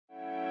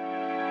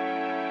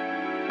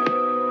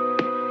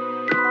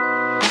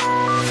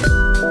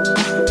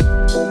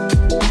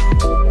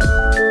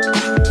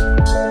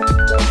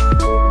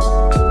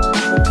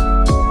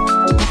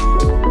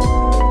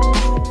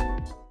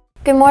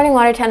Good morning,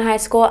 Watertown High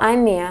School.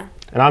 I'm Mia.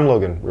 And I'm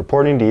Logan,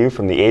 reporting to you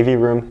from the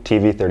AV Room,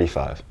 TV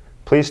 35.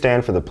 Please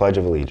stand for the Pledge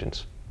of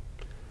Allegiance.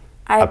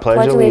 I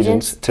pledge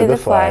allegiance to the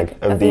flag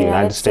of the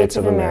United States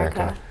of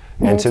America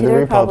and to the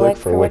republic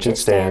for which it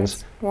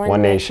stands,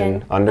 one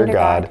nation, under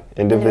God,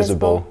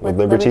 indivisible, with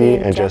liberty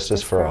and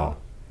justice for all.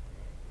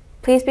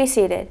 Please be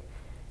seated.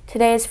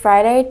 Today is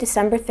Friday,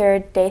 December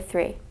 3rd, day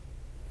 3.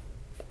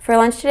 For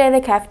lunch today, the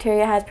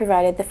cafeteria has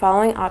provided the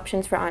following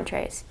options for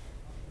entrees: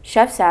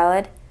 chef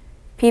salad,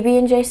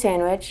 PB&J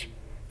sandwich,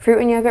 fruit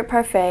and yogurt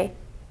parfait,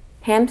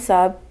 ham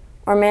sub,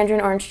 or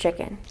mandarin orange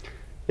chicken.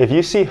 If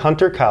you see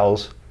Hunter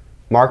Cowles,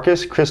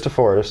 Marcus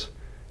Christoforus,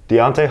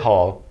 Deontay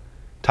Hall,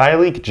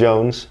 Tyleek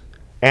Jones,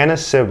 Anna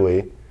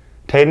Sibley,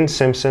 Tayden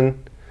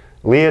Simpson,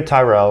 Leah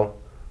Tyrell,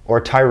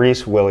 or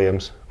Tyrese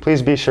Williams,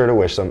 please be sure to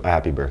wish them a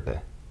happy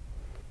birthday.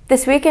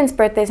 This weekend's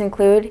birthdays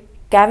include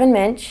Gavin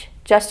Minch,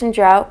 Justin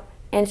Drought,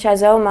 and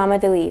Shazo Mama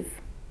Delive.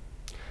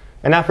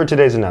 And now for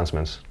today's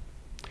announcements.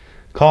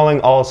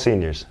 Calling all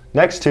seniors.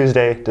 Next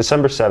Tuesday,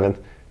 December 7th,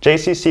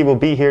 JCC will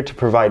be here to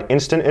provide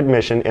instant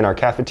admission in our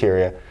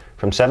cafeteria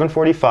from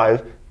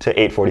 7:45 to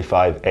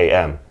 8:45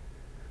 a.m.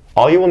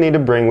 All you will need to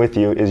bring with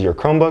you is your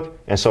Chromebook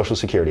and social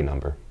security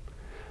number.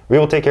 We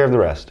will take care of the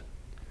rest.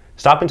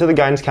 Stop into the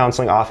guidance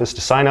counseling office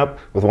to sign up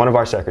with one of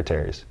our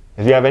secretaries.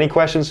 If you have any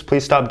questions,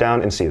 please stop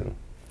down and see them.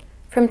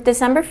 From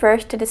December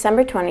 1st to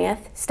December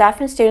 20th, staff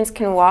and students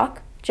can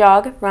walk,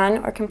 jog,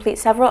 run, or complete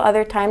several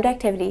other timed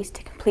activities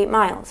to complete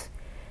miles.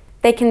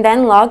 They can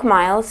then log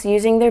miles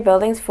using their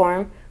building's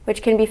form,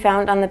 which can be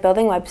found on the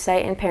building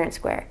website in Parent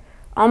Square.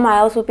 All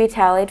miles will be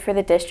tallied for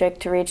the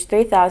district to reach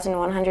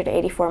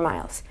 3,184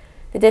 miles,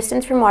 the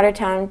distance from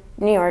Watertown,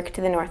 New York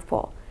to the North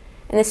Pole.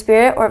 In the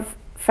spirit of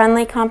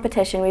friendly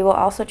competition, we will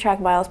also track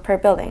miles per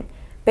building,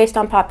 based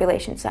on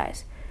population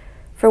size,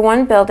 for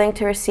one building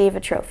to receive a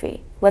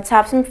trophy. Let's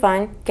have some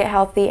fun, get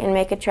healthy, and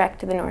make a trek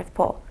to the North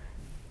Pole.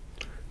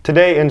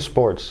 Today in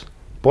sports,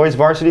 boys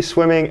varsity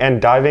swimming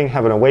and diving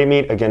have an away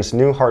meet against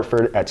New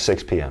Hartford at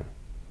 6 p.m.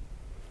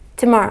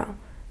 Tomorrow,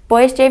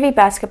 boys JV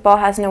basketball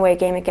has an away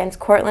game against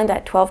Cortland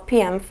at 12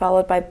 p.m.,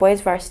 followed by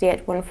boys varsity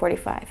at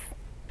 1:45.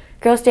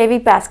 Girls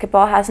JV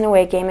basketball has an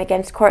away game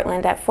against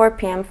Cortland at 4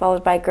 p.m.,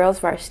 followed by girls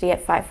varsity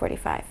at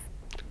 5:45.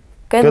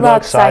 Good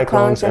luck,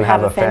 Cyclones, and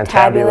have a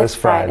fantabulous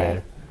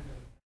Friday.